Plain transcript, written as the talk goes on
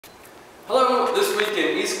Hello, this week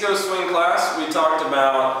in East Coast Swing class we talked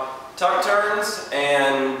about tuck turns,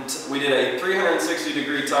 and we did a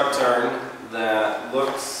 360-degree tuck turn that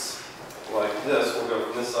looks like this. We'll go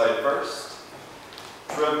from this side first.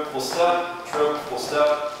 Triple step,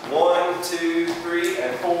 1, 2, 3,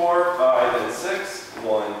 and 4, 5, and 6.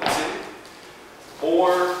 1, 2.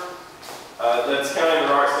 Or, that's counting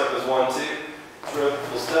the rock step as 1, 2.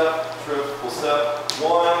 Triple step,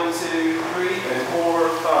 1, 2, 3, and 4,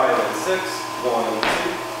 5, and 6. 1, 2.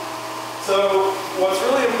 So, what's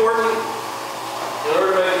really important in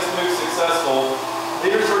order to make this move successful,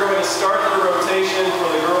 leaders are going to start the rotation for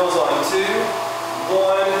the girls on 2, 1,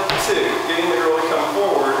 2, getting the girl to come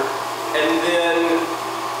forward, and then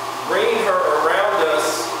bringing her around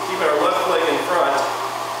us, keeping our left leg in front,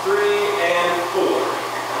 3 and 4.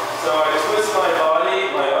 So I twist my body,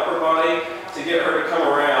 my upper body, to get her to come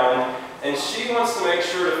around, and she wants to make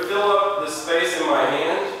sure to fill up the space in my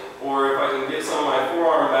hand, or if I can get some of my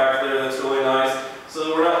forearm back there, that's really nice, so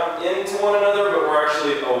that we're not into one another, but we're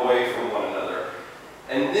actually away from one another.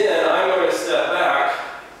 And then I'm going to step back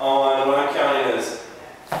on what I'm counting as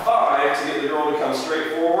 5 to get the girl to come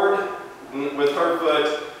straight forward, with her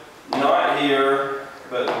foot not here,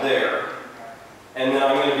 but there. And then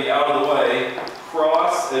I'm going to be out of the way,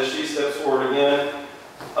 cross as she steps forward again,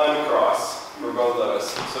 uncross for both of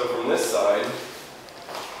us. So from this side,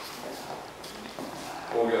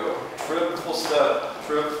 we'll go triple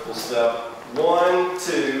step, 1,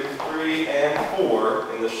 2, 3, and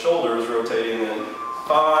 4, and the shoulders rotating in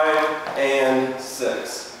 5 and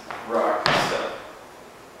 6. Rock step.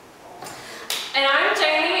 And I'm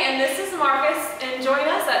Janie, and this is Marcus, and join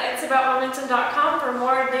us at itsaboutmomentum.com for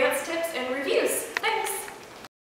more advanced tips and reviews.